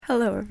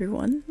Hello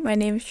everyone, my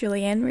name is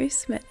Juliane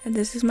Smith and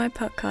this is my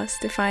podcast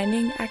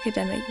Defining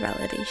Academic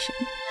Validation.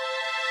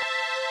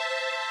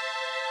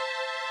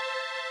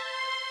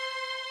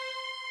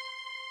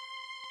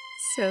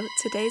 So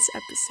today's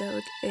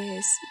episode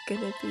is going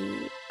to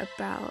be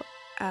about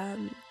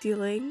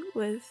dealing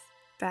with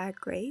bad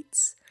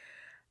grades.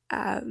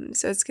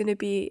 So it's going to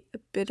be a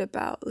bit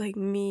about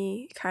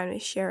me kind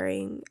of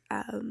sharing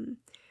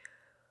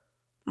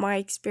my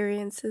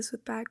experiences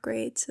with bad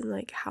grades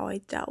and how I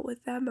dealt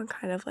with them and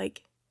kind of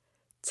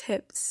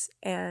tips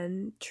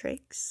and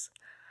tricks.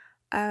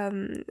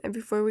 And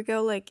before we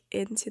go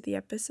into the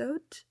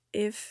episode,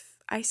 if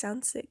I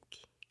sound sick,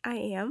 I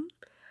am.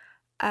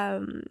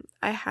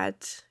 I had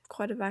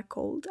quite a bad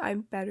cold.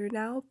 I'm better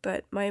now,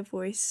 but my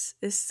voice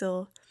is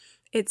still,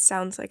 it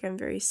sounds like I'm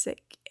very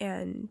sick,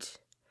 and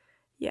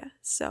yeah,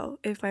 so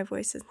if my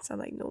voice doesn't sound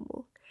like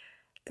normal,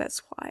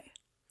 that's why.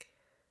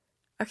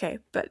 Okay,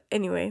 but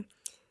anyway,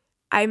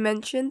 I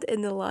mentioned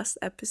in the last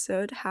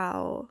episode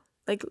how,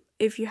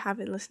 if you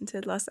haven't listened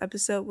to the last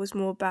episode, was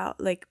more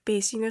about,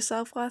 basing your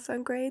self-worth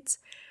on grades.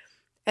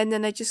 And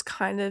then I just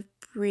kind of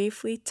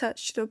briefly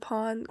touched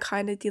upon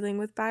kind of dealing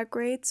with bad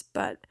grades,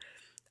 but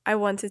I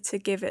wanted to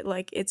give it,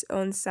 its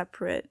own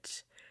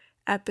separate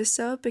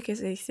episode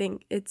because I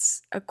think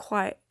it's a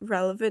quite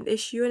relevant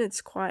issue and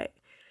it's quite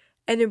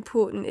an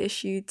important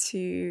issue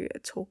to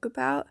talk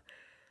about.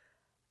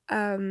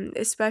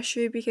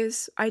 Especially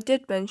because I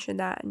did mention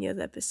that in the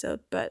other episode,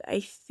 but I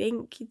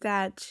think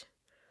that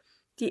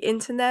the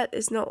internet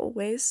is not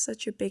always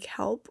such a big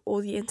help,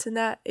 or the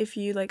internet, if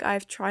you,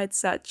 I've tried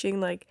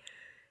searching,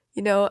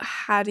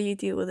 how do you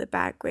deal with a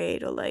bad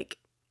grade, or,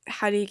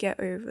 how do you get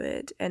over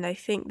it, and I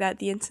think that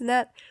the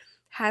internet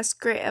has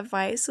great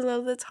advice a lot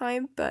of the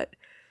time, but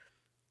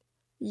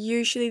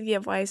usually the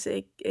advice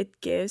it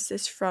gives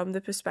is from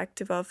the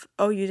perspective of,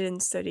 oh, you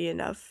didn't study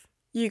enough,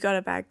 you got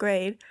a bad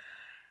grade.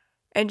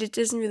 And it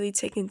doesn't really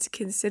take into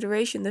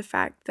consideration the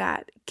fact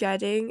that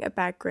getting a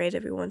bad grade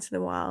every once in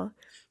a while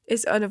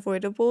is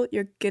unavoidable.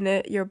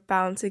 You're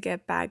bound to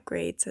get bad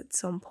grades at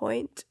some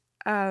point.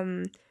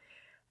 And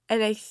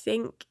I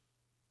think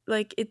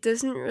it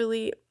doesn't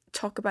really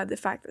talk about the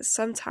fact that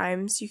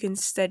sometimes you can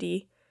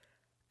study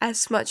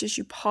as much as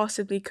you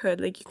possibly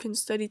could. You can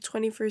study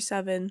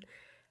 24/7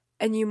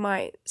 and you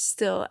might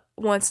still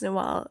once in a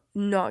while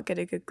not get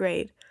a good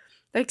grade.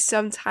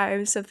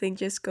 Sometimes something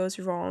just goes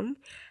wrong.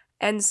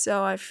 And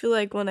so I feel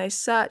when I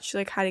search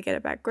how to get a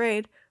bad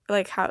grade,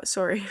 or how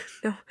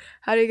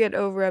to get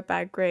over a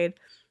bad grade,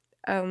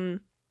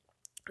 the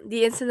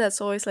internet's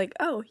always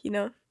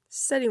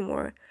study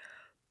more.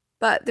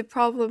 But the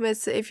problem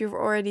is that if you've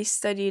already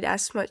studied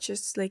as much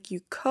as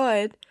you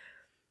could,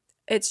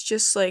 it's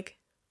just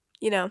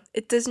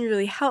it doesn't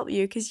really help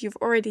you because you've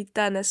already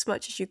done as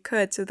much as you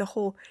could. So the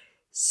whole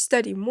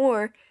study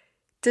more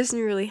doesn't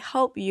really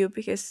help you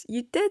because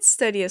you did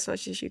study as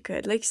much as you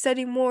could.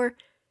 Study more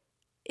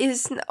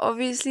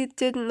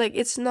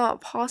it's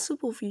not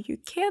possible for you. You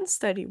can't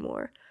study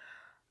more.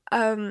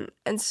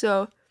 And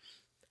so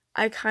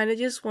I kind of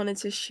just wanted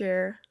to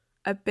share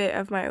a bit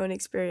of my own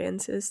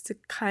experiences to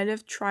kind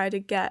of try to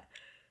get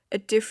a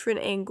different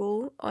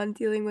angle on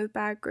dealing with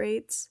bad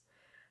grades.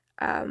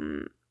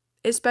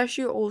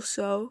 Especially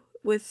also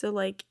with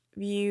the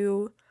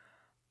view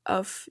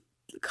of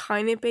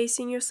kind of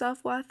basing your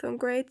self-worth on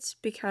grades,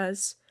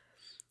 because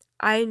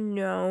I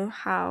know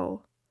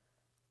how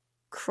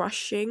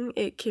crushing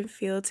it can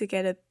feel to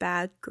get a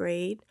bad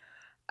grade,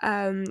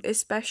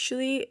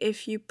 especially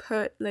if you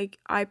put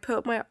I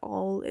put my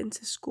all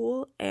into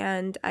school,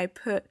 and I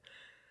put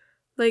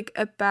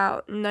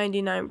about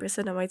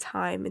 99% of my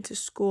time into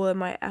school, and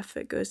my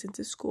effort goes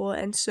into school,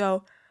 and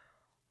so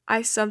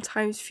I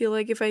sometimes feel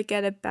if I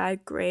get a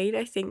bad grade,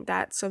 I think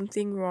that's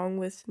something wrong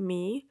with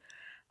me,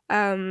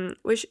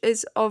 which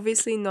is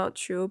obviously not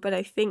true, but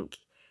I think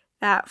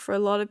that for a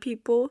lot of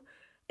people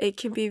it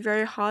can be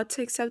very hard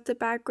to accept a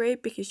bad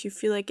grade because you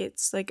feel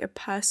it's a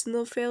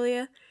personal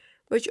failure,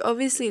 which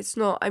obviously it's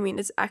not. I mean,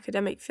 it's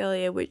academic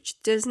failure, which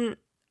doesn't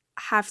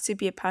have to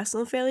be a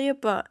personal failure,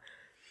 but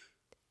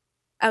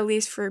at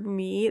least for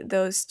me,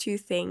 those two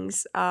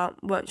things are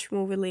much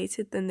more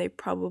related than they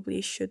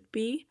probably should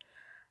be.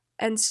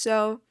 And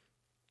so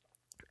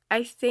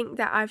I think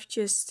that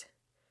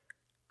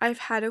I've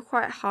had a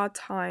quite hard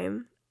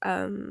time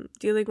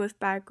dealing with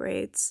bad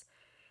grades,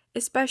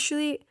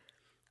 especially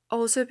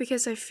also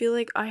because I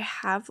feel I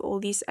have all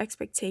these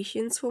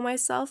expectations for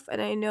myself,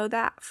 and I know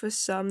that for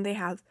some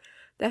their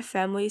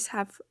families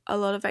have a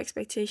lot of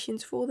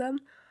expectations for them.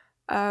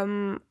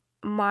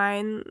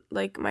 Mine,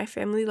 my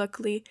family,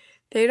 luckily,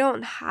 they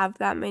don't have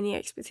that many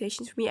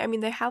expectations for me. I mean,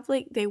 they have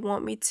they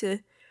want me to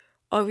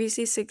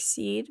obviously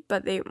succeed,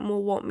 but they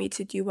more want me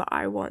to do what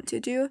I want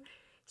to do.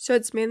 So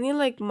it's mainly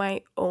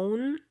my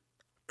own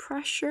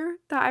pressure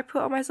that I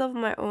put on myself,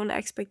 my own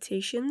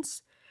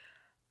expectations.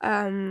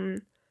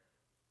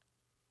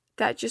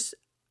 That just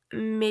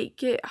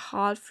make it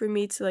hard for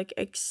me to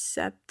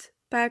accept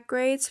bad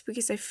grades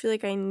because I feel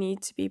I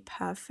need to be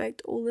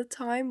perfect all the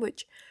time,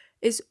 which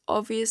is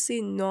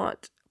obviously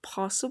not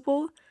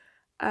possible.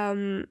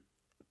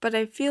 But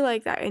I feel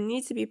like that I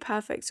need to be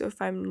perfect, so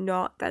if I'm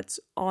not, that's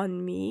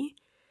on me.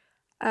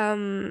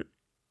 And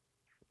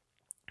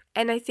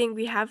I think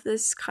we have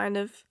this kind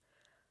of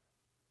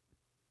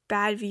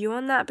bad view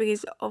on that,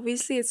 because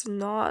obviously it's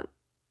not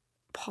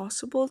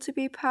possible to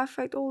be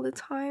perfect all the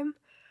time.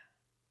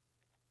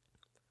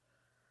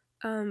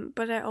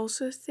 But I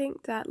also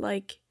think that,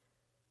 like,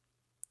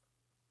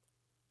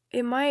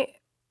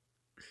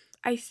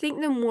 I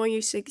think the more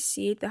you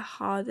succeed, the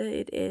harder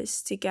it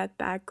is to get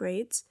bad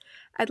grades,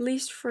 at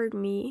least for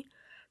me,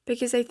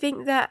 because I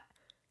think that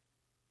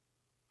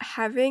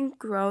having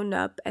grown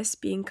up as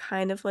being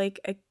kind of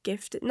like a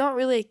gifted, not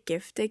really a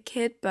gifted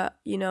kid, but,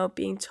 you know,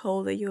 being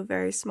told that you're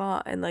very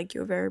smart and like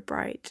you're very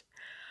bright.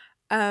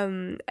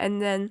 And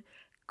then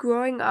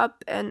growing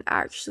up and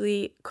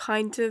actually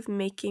kind of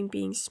making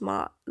being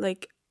smart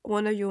like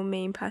one of your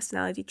main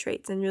personality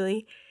traits, and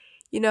really,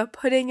 you know,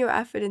 putting your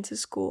effort into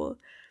school.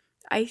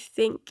 I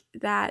think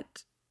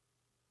that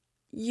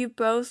you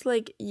both,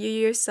 like, you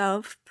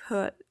yourself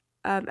put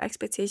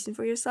expectations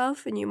for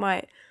yourself, and you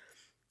might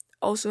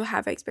also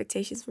have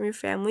expectations from your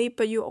family,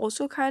 but you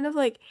also kind of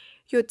like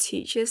your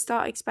teachers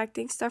start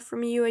expecting stuff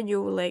from you, and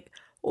you like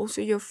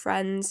also your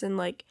friends and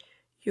like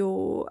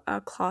your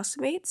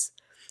classmates.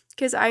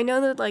 Because I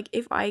know that, like,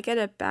 if I get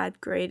a bad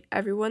grade,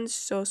 everyone's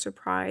so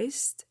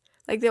surprised.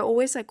 Like, they're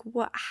always like,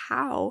 what,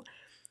 how?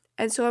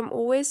 And so I'm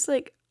always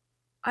like,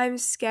 I'm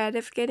scared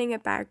of getting a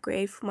bad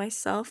grade for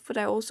myself, but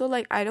I also,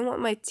 like, I don't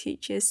want my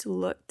teachers to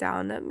look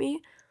down at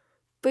me,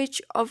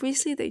 which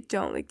obviously they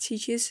don't. Like,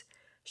 teachers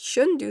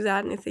shouldn't do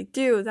that, and if they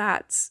do,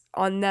 that's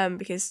on them,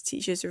 because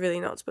teachers are really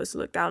not supposed to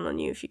look down on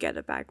you if you get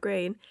a bad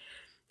grade.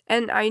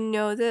 And I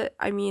know that,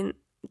 I mean,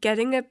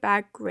 getting a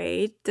bad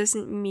grade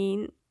doesn't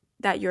mean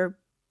that you're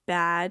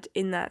bad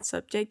in that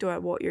subject or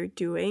at what you're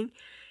doing,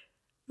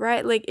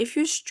 right? Like, if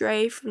you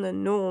stray from the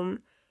norm,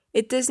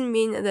 it doesn't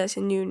mean that there's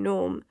a new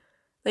norm.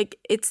 Like,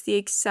 it's the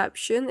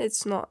exception,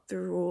 it's not the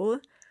rule.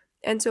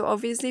 And so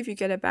obviously if you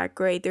get a bad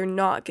grade, they're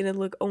not going to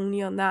look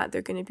only on that.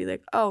 They're going to be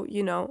like, oh,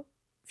 you know,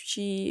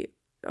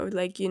 or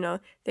like, you know,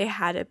 they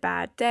had a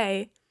bad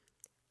day.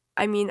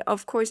 I mean,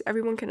 of course,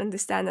 everyone can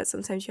understand that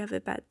sometimes you have a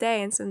bad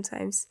day and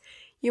sometimes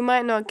you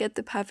might not get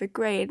the perfect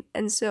grade.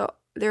 And so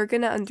they're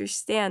going to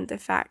understand the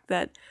fact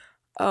that,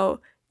 oh,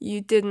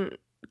 you didn't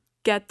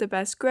get the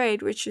best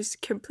grade, which is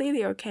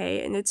completely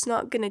okay. And it's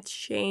not going to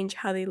change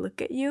how they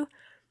look at you.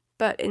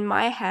 But in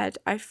my head,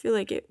 I feel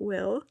like it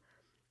will.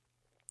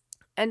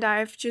 And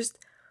I've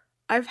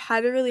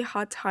had a really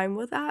hard time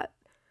with that.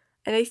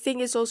 And I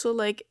think it's also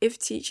like, if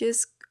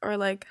teachers are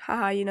like,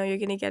 haha, you know, you're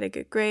gonna get a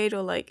good grade,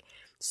 or like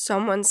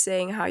someone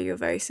saying how you're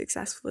very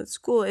successful at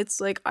school,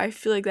 it's like, I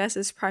feel like there's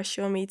this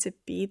pressure on me to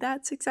be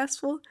that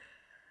successful.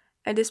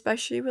 And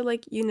especially with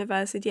like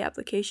university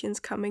applications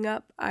coming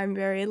up, I'm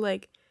very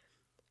like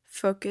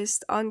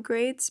focused on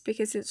grades,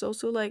 because it's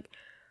also like,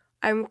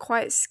 I'm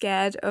quite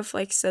scared of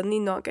like suddenly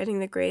not getting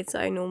the grades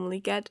that I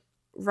normally get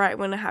right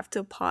when I have to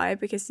apply,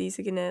 because these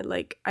are gonna,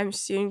 like, I'm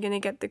soon gonna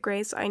get the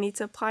grades I need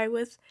to apply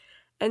with.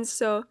 And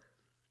so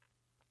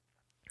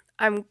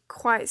I'm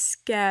quite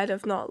scared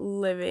of not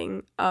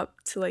living up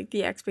to like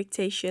the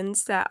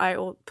expectations that I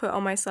put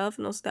on myself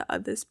and also that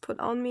others put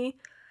on me.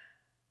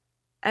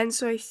 And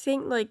so I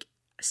think like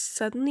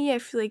suddenly I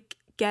feel like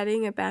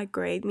getting a bad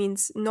grade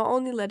means not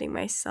only letting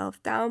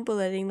myself down, but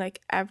letting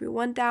like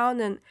everyone down.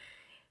 And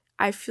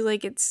I feel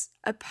like it's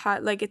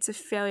it's a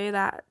failure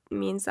that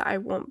means that I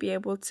won't be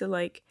able to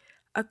like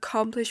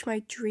accomplish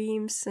my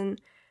dreams. And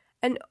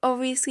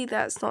obviously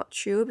that's not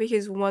true,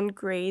 because one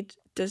grade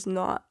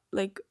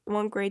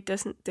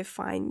doesn't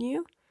define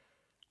you,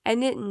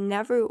 and it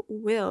never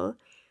will,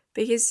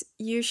 because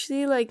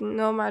usually like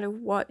no matter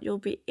what, you'll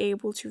be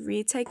able to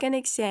retake an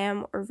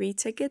exam or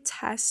retake a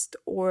test,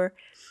 or,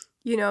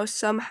 you know,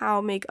 somehow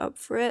make up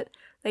for it.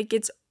 Like,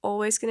 it's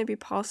always going to be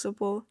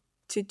possible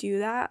to do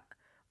that,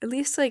 at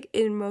least like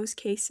in most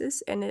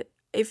cases. And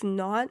if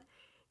not,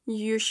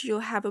 usually you'll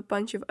have a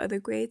bunch of other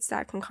grades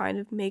that can kind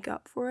of make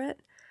up for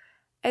it.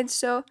 And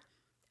so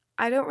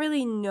I don't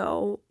really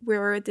know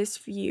where this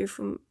view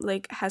from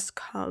like has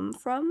come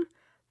from,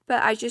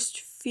 but I just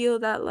feel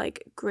that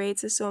like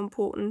grades are so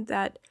important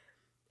that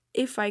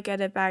if I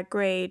get a bad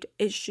grade,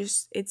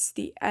 it's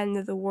the end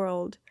of the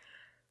world.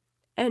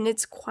 And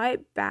it's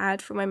quite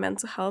bad for my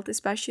mental health,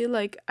 especially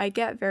like I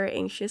get very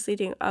anxious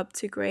leading up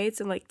to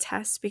grades and like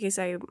tests, because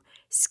I'm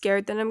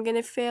scared that I'm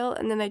gonna fail.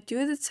 And then I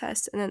do the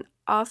test, and then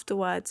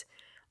afterwards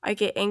I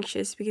get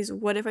anxious, because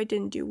what if I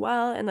didn't do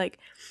well? And like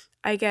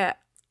I get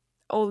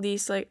all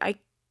these like I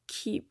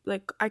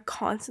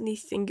constantly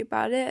think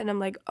about it, and I'm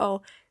like,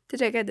 oh,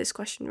 did I get this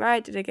question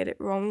right? Did I get it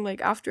wrong?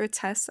 Like, after a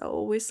test, I'll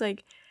always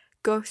like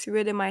go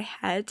through it in my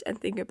head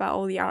and think about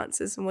all the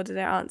answers and what did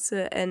I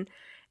answer, and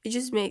it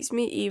just makes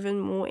me even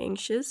more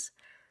anxious.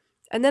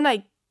 And then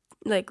I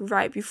like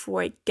right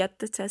before I get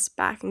the test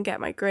back and get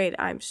my grade,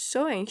 I'm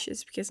so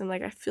anxious, because I'm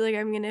like, I feel like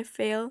I'm gonna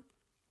fail.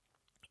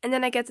 And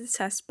then I get the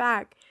test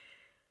back,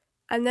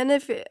 and then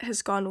if it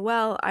has gone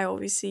well,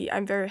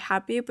 I'm very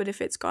happy, but if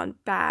it's gone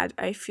bad,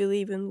 I feel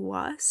even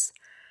worse.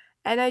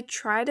 And I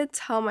try to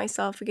tell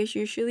myself, because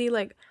usually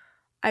like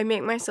I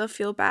make myself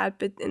feel bad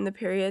but in the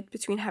period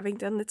between having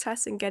done the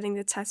test and getting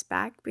the test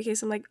back,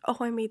 because I'm like, oh,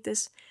 I made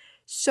this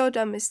so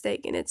dumb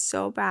mistake and it's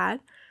so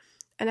bad.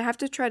 And I have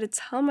to try to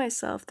tell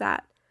myself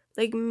that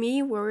like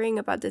me worrying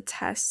about the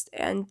test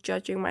and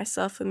judging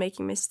myself for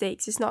making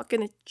mistakes is not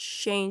going to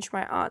change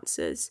my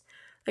answers.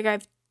 Like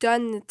I've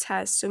done the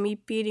test, so me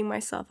beating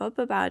myself up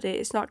about it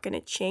is not going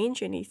to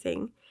change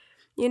anything.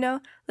 You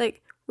know,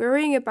 like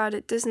worrying about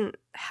it doesn't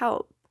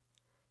help.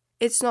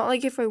 It's not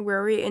like if I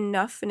worry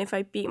enough and if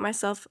I beat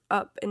myself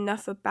up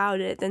enough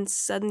about it, then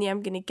suddenly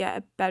I'm going to get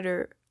a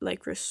better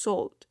like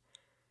result.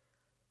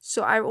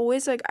 So I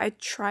always like, I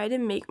try to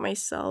make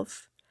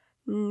myself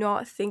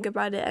not think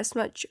about it as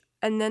much,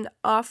 and then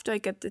after I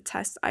get the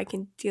test I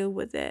can deal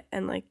with it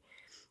and like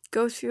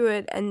go through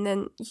it and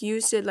then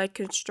use it like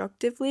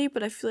constructively.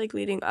 But I feel like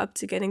leading up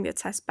to getting the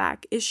test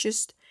back, it's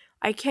just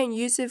I can't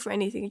use it for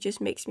anything. It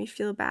just makes me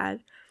feel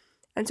bad.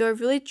 And so I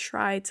really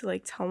try to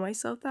like tell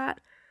myself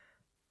that,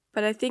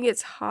 but I think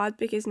it's hard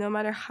because no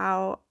matter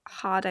how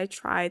hard I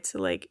try to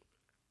like,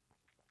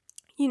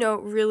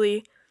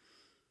 really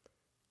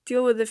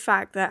deal with the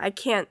fact that I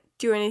can't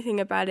do anything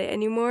about it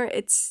anymore,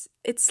 it's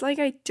like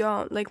I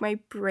don't, like my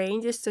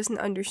brain just doesn't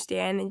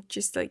understand and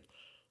just like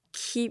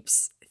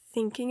keeps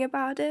thinking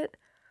about it.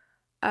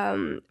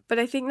 But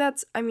I think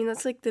that's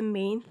like the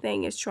main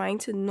thing, is trying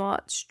to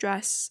not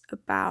stress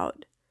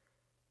about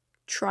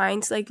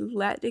trying to like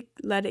let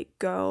it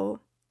go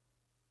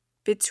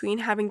between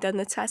having done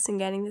the test and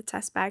getting the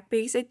test back.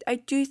 Because I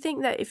do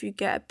think that if you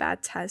get a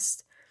bad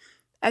test,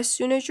 as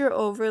soon as you're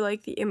over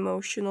like the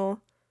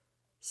emotional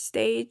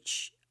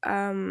stage,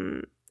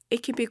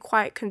 it can be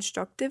quite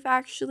constructive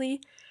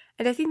actually.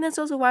 And I think that's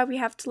also why we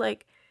have to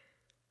like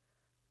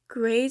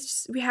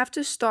we have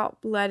to stop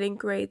letting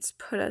grades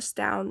put us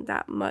down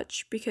that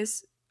much,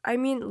 because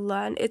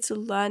it's a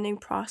learning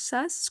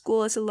process.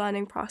 School is a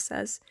learning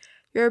process.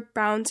 You're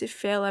bound to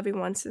fail every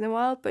once in a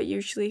while, but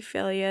usually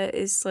failure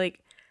is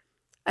like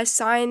a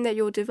sign that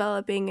you're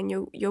developing,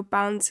 and you're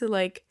bound to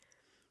like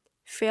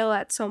fail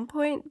at some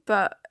point,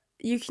 but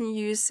you can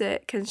use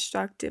it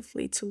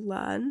constructively to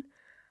learn.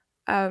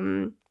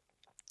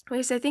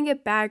 Because I think a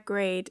bad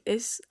grade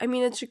is,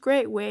 it's a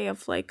great way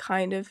of like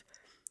kind of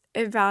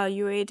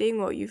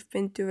evaluating what you've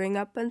been doing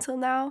up until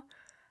now,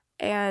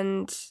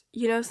 and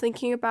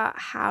thinking about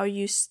how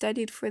you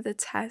studied for the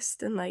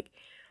test and like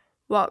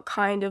what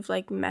kind of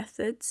like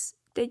methods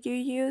did you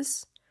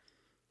use.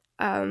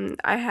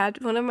 I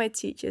had one of my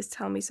teachers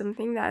tell me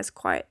something that is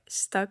quite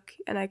stuck,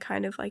 and I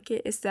kind of like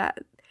it, is that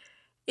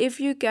if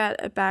you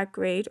get a bad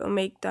grade or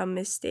make dumb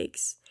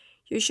mistakes,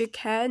 you should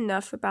care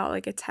enough about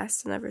like a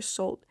test and a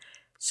result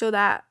so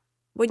that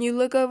when you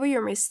look over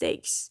your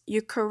mistakes,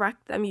 you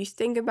correct them, you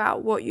think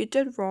about what you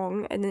did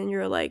wrong, and then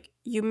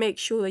you make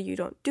sure that you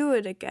don't do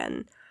it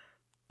again.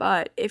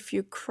 But if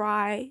you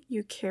cry,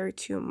 you care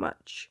too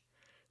much.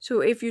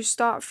 So if you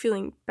start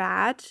feeling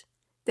bad,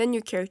 then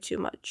you care too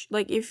much.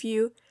 Like if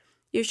you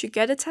should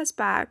get a test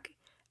back,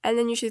 and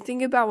then you should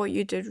think about what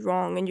you did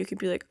wrong, and you could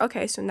be like,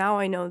 okay, so now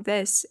I know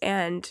this,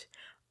 and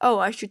oh,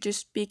 I should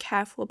just be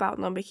careful about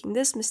not making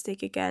this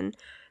mistake again.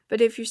 But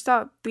if you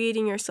start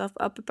beating yourself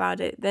up about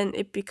it, then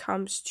it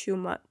becomes too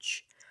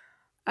much.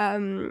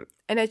 And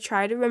I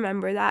try to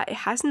remember that. It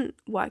hasn't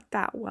worked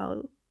that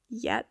well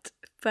yet,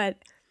 but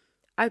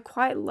I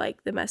quite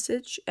like the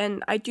message,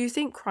 and I do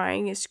think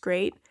crying is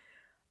great.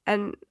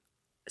 And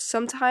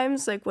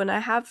sometimes like when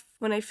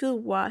I feel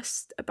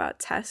worst about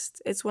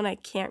tests, it's when I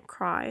can't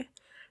cry.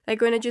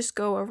 Like when I just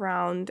go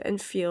around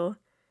and feel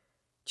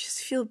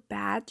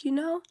bad,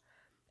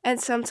 And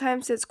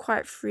sometimes it's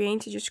quite freeing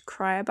to just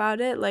cry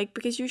about it, like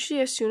because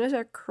usually as soon as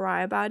I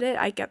cry about it,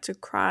 I get to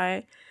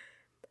cry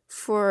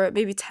for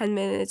maybe 10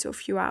 minutes or a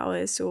few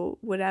hours or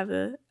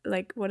whatever,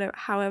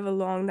 however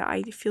long that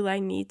I feel I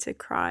need to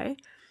cry.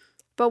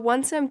 But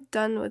once I'm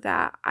done with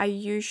that, I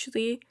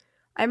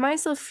might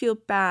still feel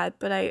bad,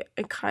 but I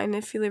kind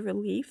of feel a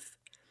relief.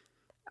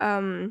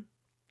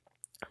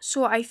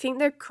 So I think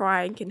that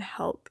crying can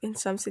help in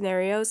some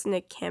scenarios, and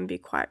it can be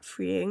quite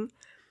freeing.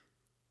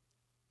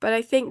 But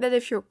I think that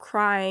if you're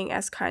crying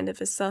as kind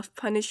of a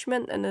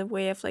self-punishment and a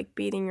way of like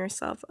beating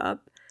yourself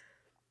up,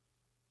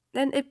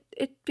 then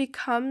it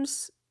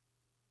becomes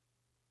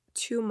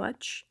too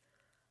much.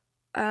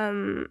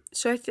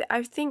 So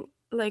I think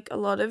like a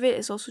lot of it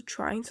is also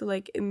trying to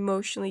like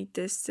emotionally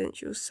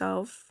distance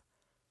yourself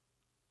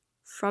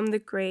from the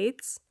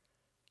grades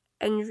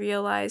and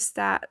realize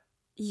that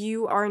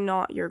you are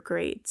not your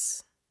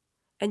grades,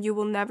 and you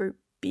will never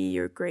be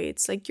your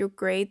grades. Like your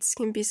grades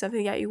can be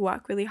something that you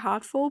work really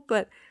hard for,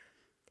 but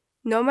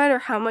no matter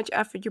how much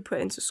effort you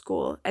put into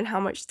school and how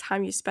much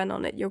time you spend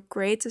on it, your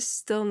grades are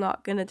still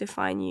not going to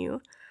define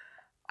you.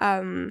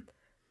 And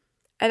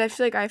I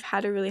feel like I've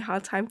had a really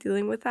hard time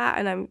dealing with that,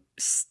 and I'm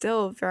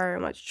still very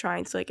much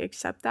trying to like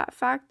accept that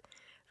fact,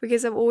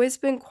 because I've always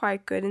been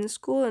quite good in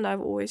school, and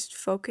I've always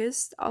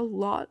focused a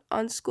lot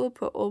on school,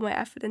 put all my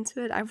effort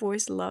into it. I've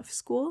always loved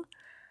school.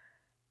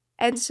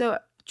 And so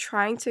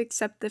trying to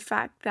accept the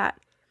fact that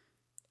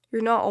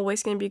you're not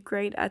always going to be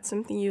great at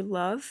something you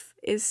love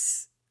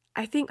is,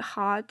 I think,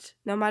 hard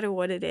no matter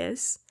what it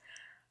is.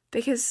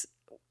 Because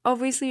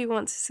obviously we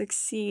want to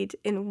succeed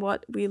in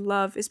what we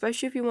love,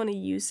 especially if you want to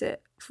use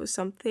it for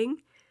something,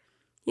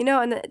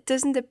 and it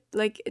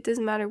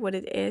doesn't matter what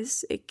it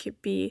is. It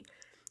could be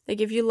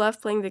like if you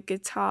love playing the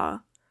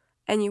guitar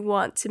and you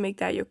want to make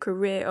that your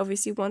career,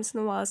 obviously once in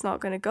a while it's not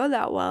going to go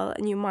that well,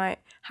 and you might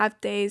have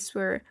days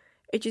where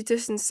it just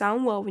doesn't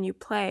sound well when you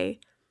play,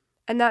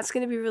 and that's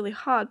going to be really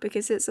hard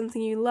because it's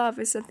something you love,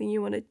 it's something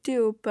you want to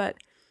do, but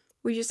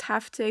we just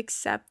have to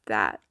accept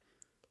that,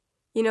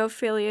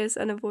 failure is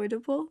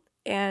unavoidable,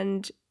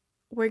 and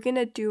we're going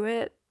to do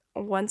it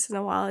once in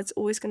a while. It's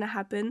always going to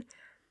happen.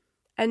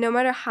 And no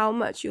matter how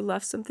much you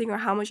love something or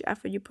how much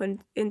effort you put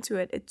into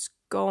it, it's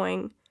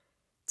going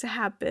to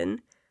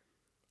happen.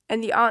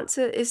 And the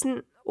answer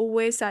isn't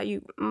always that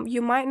you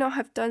might not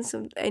have done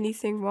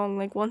anything wrong.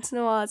 Like once in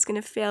a while it's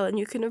going to fail, and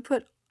you can have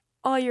put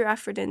all your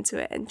effort into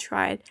it and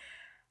tried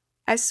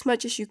as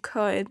much as you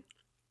could,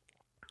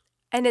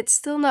 and it's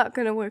still not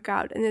going to work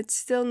out, and it's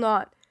still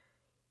not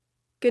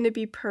going to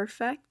be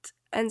perfect.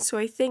 And so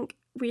I think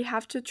we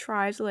have to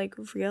try to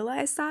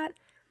realize that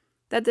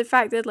the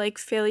fact that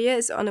failure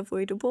is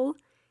unavoidable.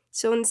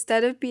 So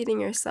instead of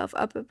beating yourself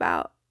up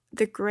about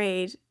the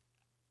grade,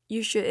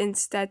 you should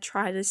instead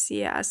try to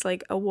see it as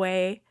a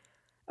way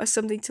or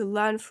something to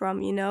learn from,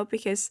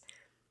 because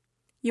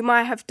you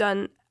might have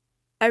done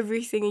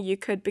everything you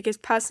could. Because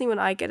personally, when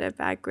I get a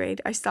bad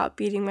grade, I start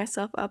beating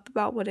myself up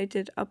about what I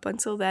did up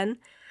until then,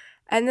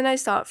 and then I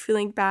start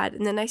feeling bad,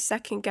 and then I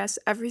second guess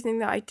everything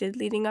that I did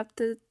leading up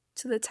to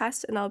the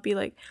test, and I'll be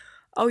like,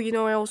 oh,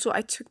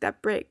 I took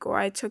that break, or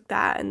I took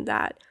that and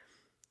that.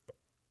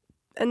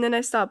 And then I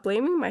start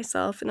blaming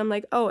myself, and I'm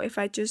like, oh, if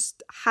I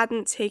just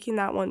hadn't taken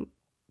that one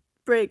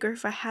break, or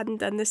if I hadn't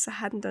done this, I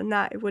hadn't done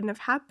that, it wouldn't have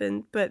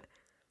happened. But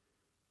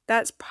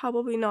that's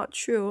probably not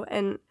true.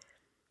 And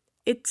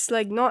it's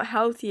not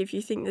healthy if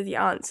you think that the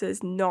answer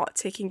is not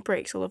taking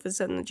breaks all of a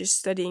sudden and just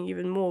studying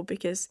even more,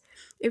 because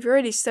if you're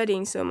already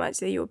studying so much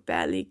that you're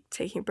barely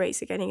taking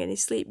breaks or getting any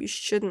sleep, you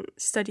shouldn't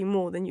study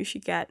more than you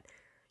should get,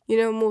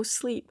 more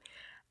sleep.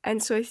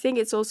 And so I think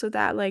it's also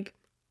that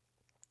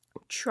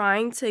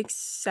trying to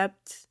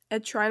accept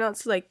and try not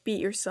to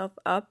beat yourself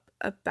up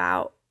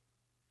about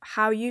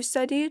how you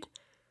studied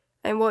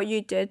and what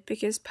you did,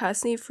 because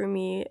personally for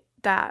me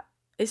that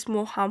is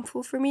more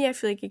harmful for me. I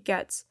feel like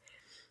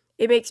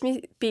it makes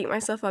me beat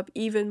myself up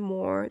even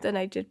more than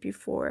I did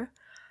before.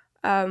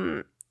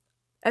 And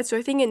so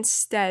I think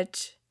instead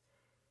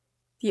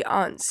the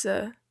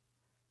answer,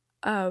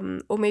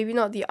 or maybe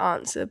not the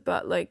answer,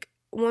 but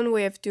one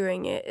way of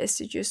doing it is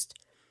to just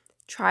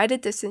try to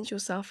distance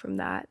yourself from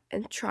that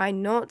and try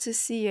not to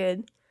see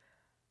it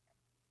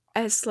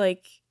as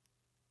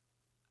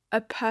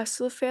a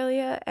personal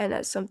failure and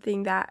as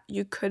something that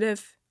you could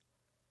have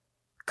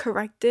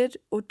corrected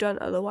or done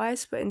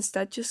otherwise, but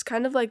instead just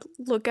kind of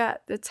look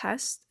at the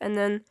test and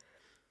then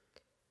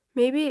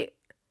maybe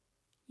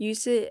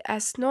use it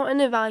as not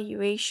an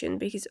evaluation,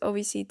 because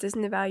obviously it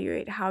doesn't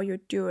evaluate how you're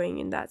doing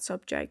in that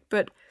subject,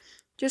 but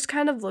just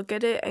kind of look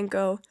at it and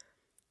go,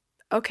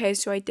 okay,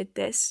 so I did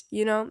this,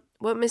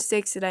 what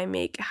mistakes did I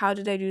make? How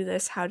did I do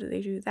this? How did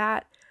I do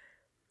that?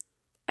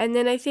 And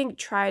then I think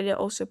try to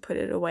also put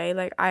it away.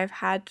 I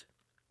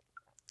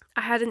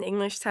had an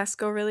English test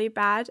go really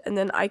bad, and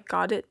then I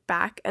got it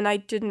back, and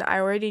I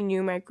already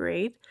knew my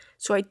grade,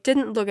 so I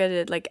didn't look at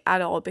it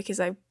at all, because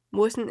I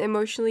wasn't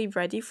emotionally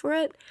ready for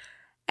it.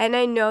 And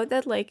I know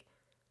that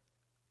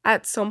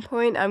at some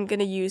point I'm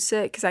gonna use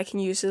it, because I can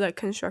use it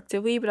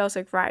constructively, but I was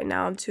right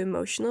now I'm too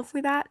emotional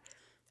for that.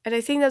 And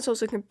I think that's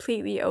also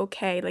completely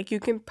okay. You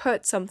can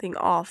put something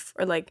off,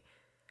 or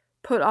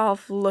put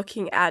off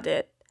looking at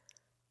it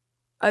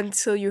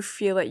until you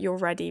feel like you're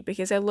ready,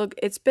 because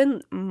it's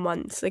been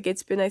months,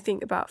 it's been I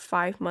think about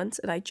 5 months,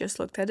 and I just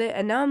looked at it,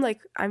 and now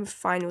I'm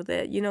fine with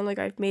it,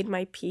 I've made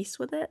my peace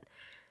with it.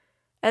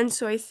 And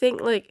so I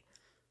think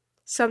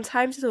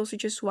sometimes it also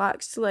just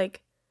works to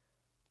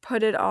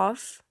put it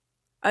off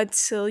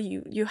until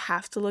you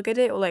have to look at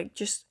it, or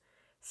just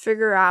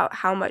figure out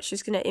how much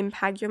it's going to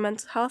impact your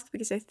mental health,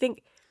 because I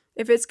think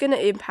if it's going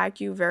to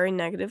impact you very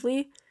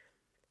negatively,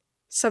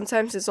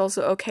 sometimes it's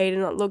also okay to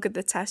not look at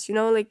the test,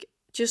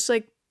 just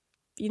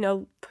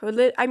put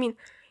it, I mean,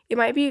 it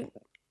might be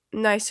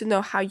nice to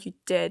know how you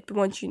did, but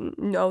once you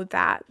know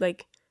that,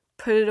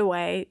 put it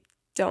away,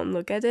 don't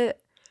look at it.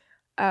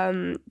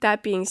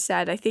 That being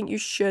said, I think you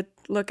should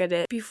look at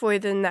it before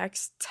the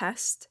next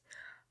test,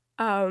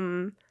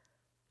 so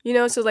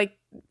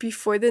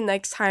before the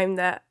next time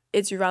that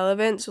it's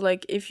relevant. So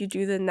if you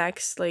do the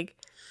next,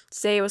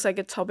 say it was a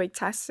topic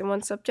test in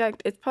one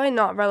subject, it's probably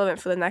not relevant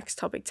for the next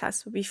topic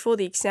test, but before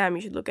the exam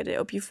you should look at it,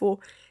 or before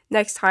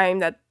next time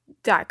that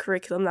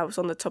curriculum that was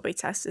on the topic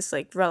test is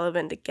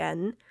relevant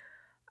again.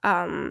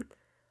 But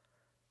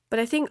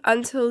I think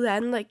until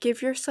then,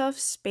 give yourself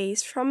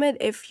space from it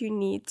if you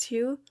need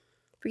to,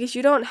 because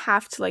you don't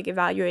have to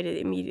evaluate it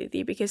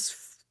immediately,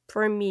 because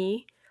for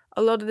me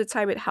a lot of the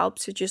time it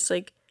helps to just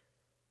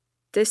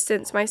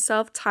distance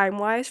myself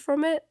time-wise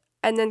from it,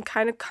 and then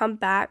kind of come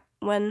back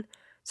when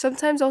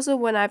sometimes also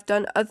when I've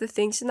done other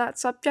things in that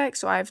subject.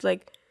 So I've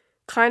like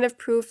kind of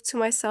proved to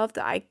myself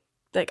that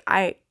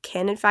I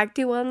can in fact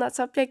do well in that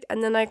subject,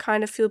 and then I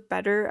kind of feel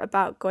better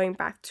about going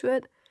back to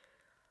it.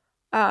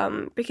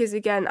 Because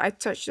again, I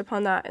touched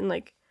upon that in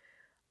like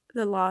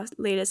the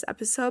latest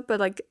episode, but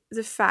like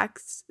the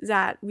fact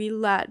that we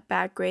let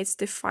bad grades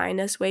define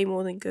us way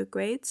more than good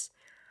grades.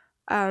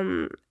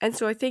 And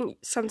so I think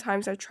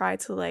sometimes I try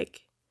to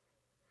like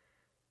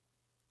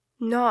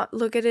not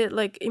look at it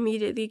like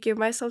immediately, give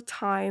myself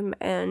time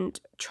and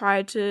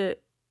try to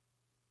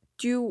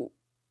do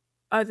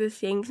other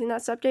things in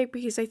that subject,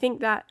 because I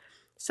think that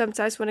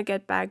sometimes when I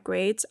get bad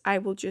grades, I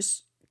will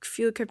just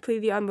feel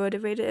completely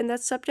unmotivated in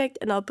that subject,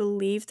 and I'll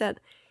believe that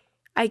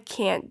I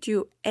can't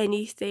do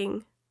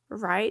anything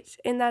right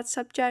in that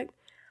subject,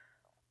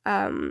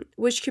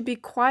 which could be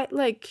quite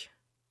like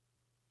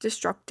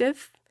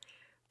destructive.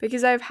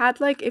 Because I've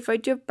had like, if I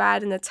do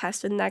bad in the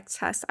test, the next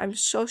test, I'm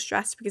so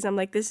stressed because I'm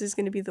like, this is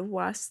going to be the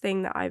worst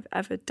thing that I've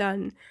ever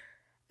done.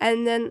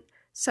 And then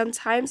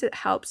sometimes it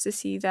helps to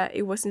see that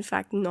it was in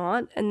fact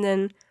not. And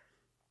then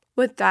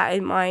with that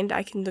in mind,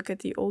 I can look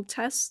at the old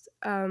test.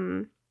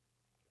 So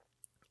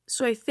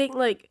I think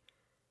like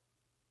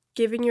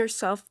giving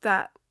yourself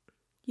that,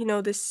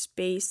 the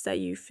space that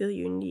you feel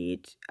you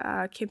need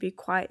can be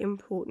quite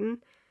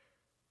important.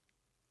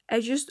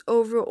 And just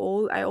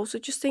overall, I also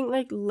just think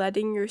like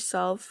letting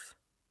yourself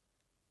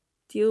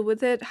deal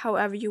with it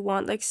however you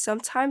want. Like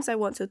sometimes I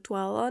want to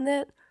dwell on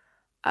it.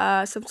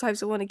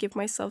 Sometimes I want to give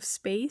myself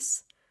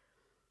space.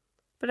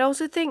 But I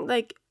also think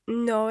like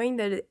knowing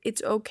that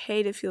it's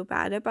okay to feel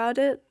bad about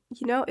it.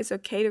 It's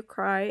okay to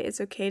cry. It's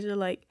okay to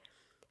like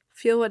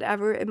feel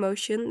whatever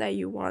emotion that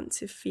you want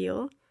to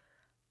feel.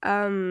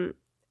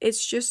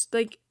 It's just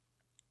like,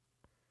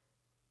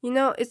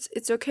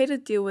 it's okay to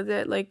deal with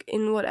it like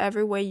in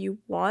whatever way you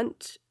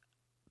want,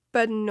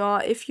 but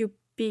not if you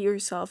beat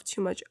yourself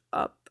too much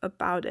up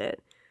about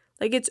it.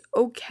 Like it's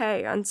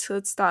okay until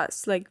it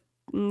starts like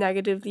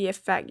negatively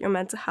affect your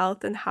mental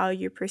health and how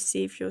you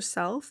perceive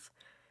yourself,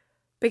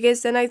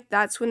 because then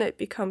that's when it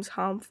becomes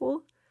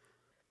harmful,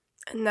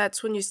 and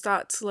that's when you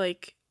start to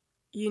like,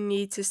 you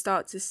need to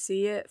start to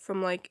see it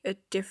from like a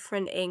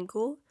different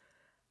angle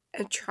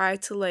and try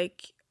to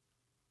like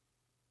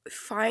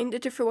find a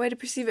different way to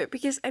perceive it.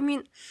 Because I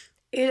mean,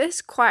 it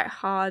is quite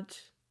hard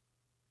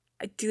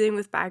dealing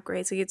with bad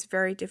grades. Like it's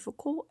very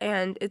difficult,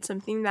 and it's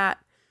something that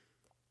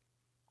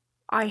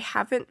I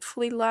haven't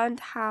fully learned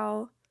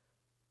how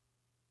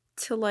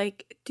to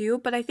like do,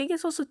 but I think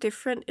it's also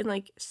different in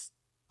like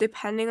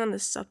depending on the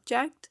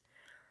subject.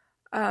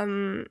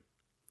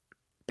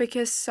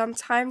 Because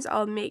sometimes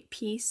I'll make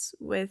peace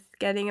with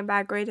getting a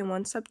bad grade in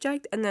one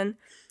subject, and then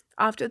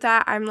after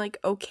that I'm like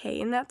okay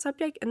in that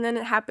subject, and then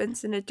it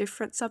happens in a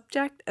different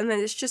subject, and then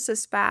it's just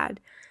as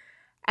bad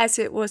as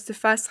it was the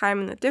first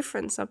time in a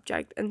different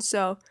subject. And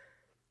so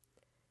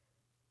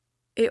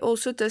it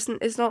also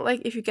doesn't, it's not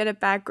like if you get a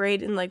bad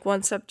grade in like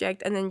one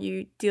subject and then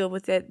you deal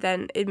with it,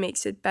 then it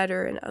makes it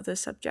better in other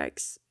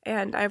subjects.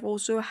 And I've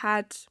also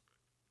had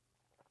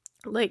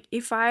like,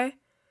 I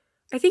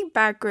think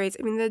bad grades,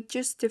 I mean, they're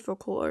just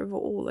difficult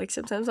overall. Like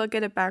sometimes I'll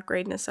get a bad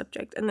grade in a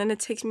subject and then it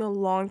takes me a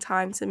long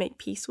time to make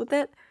peace with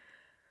it.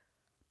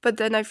 But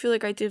then I feel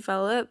like I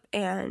develop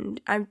and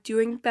I'm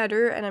doing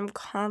better and I'm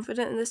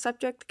confident in the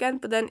subject again.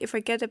 But then if I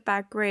get a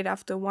bad grade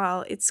after a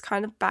while, it's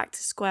kind of back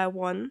to square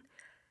one.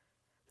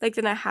 Like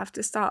then I have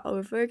to start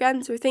over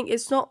again. So I think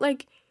it's not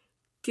like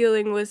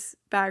dealing with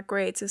bad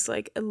grades is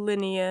like a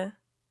linear,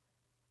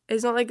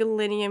 it's not like a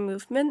linear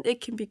movement.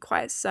 It can be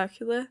quite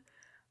circular.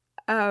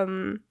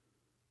 And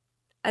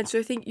so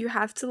I think you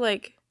have to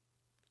like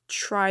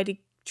try to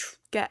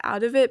get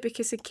out of it,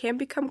 because it can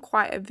become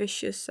quite a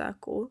vicious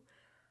circle.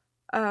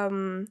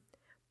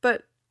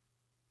 But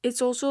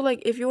it's also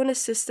like, if you're in a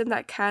system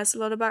that cares a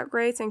lot about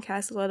grades and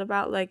cares a lot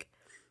about like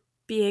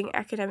being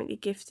academically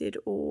gifted,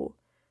 or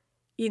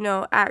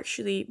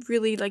actually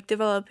really like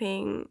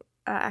developing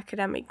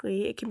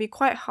academically, it can be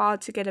quite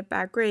hard to get a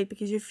bad grade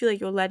because you feel like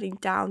you're letting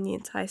down the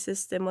entire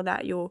system, or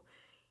that you're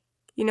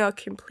a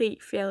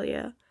complete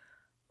failure.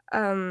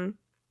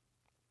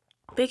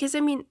 Because I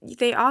mean,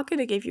 they are going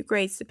to give you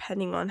grades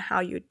depending on how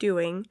you're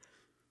doing.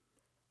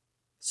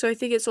 So I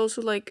think it's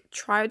also like,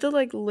 try to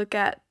like look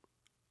at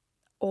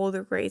all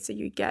the grades that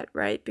you get,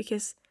 right?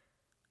 Because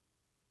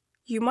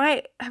you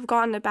might have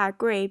gotten a bad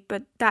grade,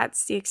 but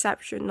that's the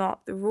exception,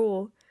 not the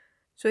rule.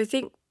 So I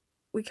think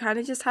we kind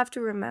of just have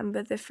to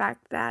remember the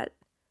fact that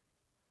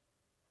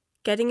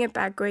getting a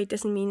bad grade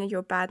doesn't mean that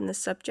you're bad in the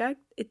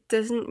subject. It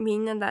doesn't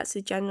mean that that's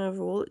a general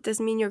rule. It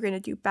doesn't mean you're going to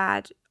do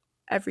bad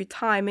every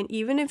time. And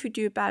even if you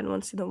do bad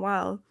once in a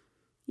while,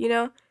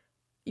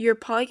 you're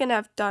probably going to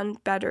have done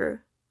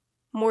better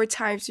more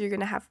times than you're going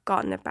to have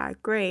gotten a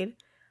bad grade.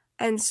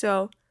 And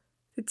so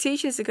the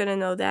teachers are going to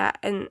know that.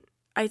 And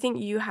I think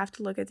you have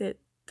to look at it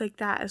like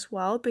that as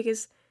well,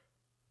 because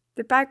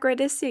the bad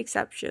grade is the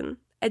exception.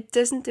 It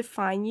doesn't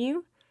define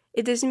you.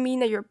 It doesn't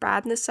mean that you're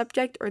bad in the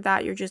subject, or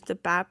that you're just a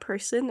bad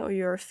person, or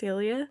you're a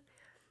failure.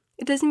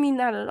 It doesn't mean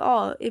that at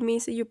all. It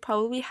means that you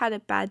probably had a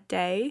bad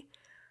day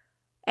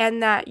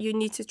and that you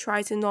need to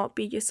try to not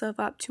beat yourself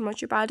up too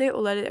much about it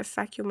or let it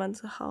affect your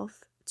mental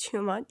health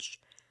too much.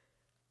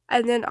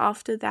 And then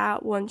after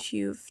that, once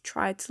you've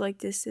tried to like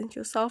distance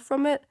yourself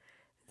from it,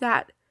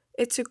 that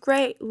it's a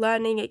great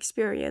learning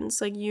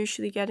experience. Like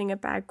usually getting a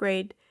bad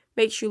grade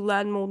makes you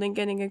learn more than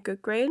getting a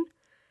good grade.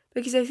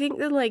 Because I think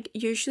that like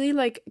usually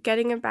like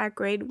getting a bad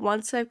grade,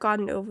 once I've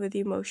gotten over the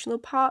emotional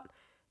part,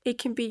 it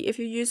can be, if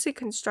you use it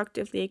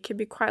constructively, it can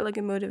be quite like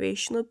a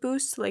motivational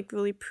boost to like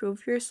really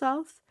prove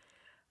yourself.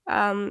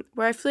 Where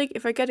I feel like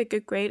if I get a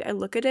good grade, I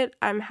look at it,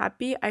 I'm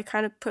happy, I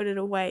kind of put it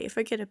away. If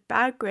I get a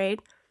bad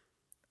grade,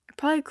 I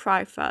probably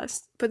cry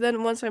first. But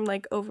then once I'm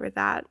like over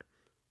that,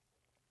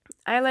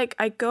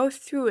 I go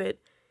through it.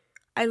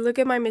 I look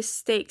at my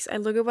mistakes. I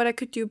look at what I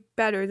could do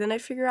better. Then I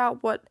figure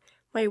out what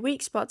my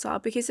weak spots are,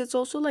 because it's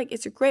also like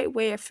it's a great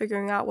way of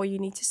figuring out what you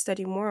need to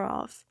study more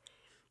of.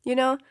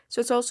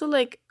 So it's also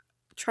like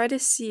try to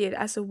see it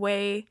as a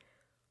way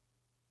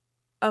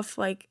of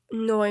like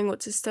knowing what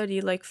to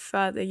study like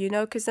further,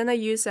 because then I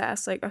use it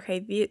as like,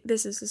 okay,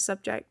 this is the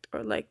subject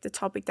or like the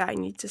topic that I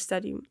need to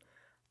study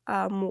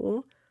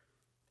more,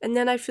 and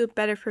then I feel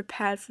better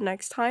prepared for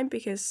next time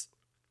because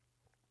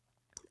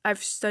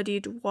I've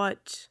studied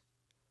what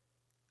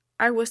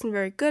I wasn't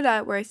very good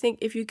at. Where I think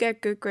if you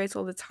get good grades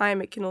all the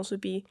time, it can also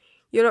be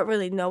you don't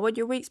really know what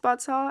your weak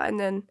spots are, and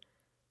then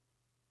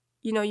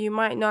you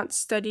might not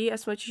study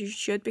as much as you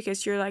should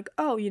because you're like,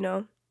 oh,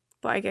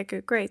 but I get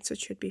good grades, so it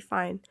should be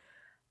fine.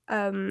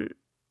 And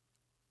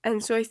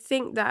so I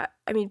think that,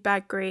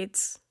 bad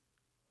grades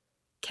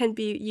can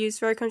be used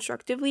very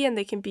constructively, and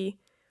they can be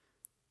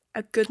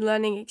a good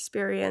learning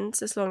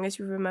experience as long as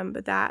you remember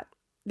that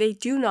they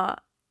do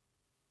not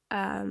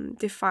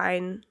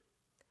define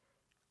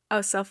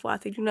our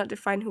self-worth. They do not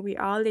define who we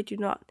are. They do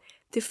not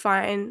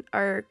define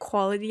our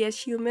quality as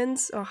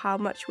humans or how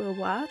much we're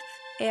worth,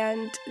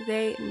 and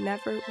they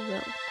never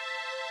will.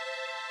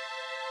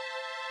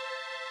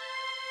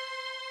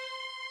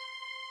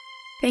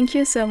 Thank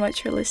you so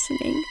much for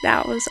listening.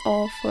 That was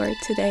all for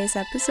today's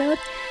episode.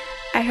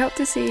 I hope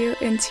to see you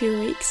in 2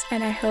 weeks,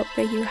 and I hope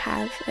that you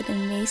have an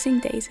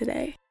amazing day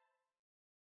today.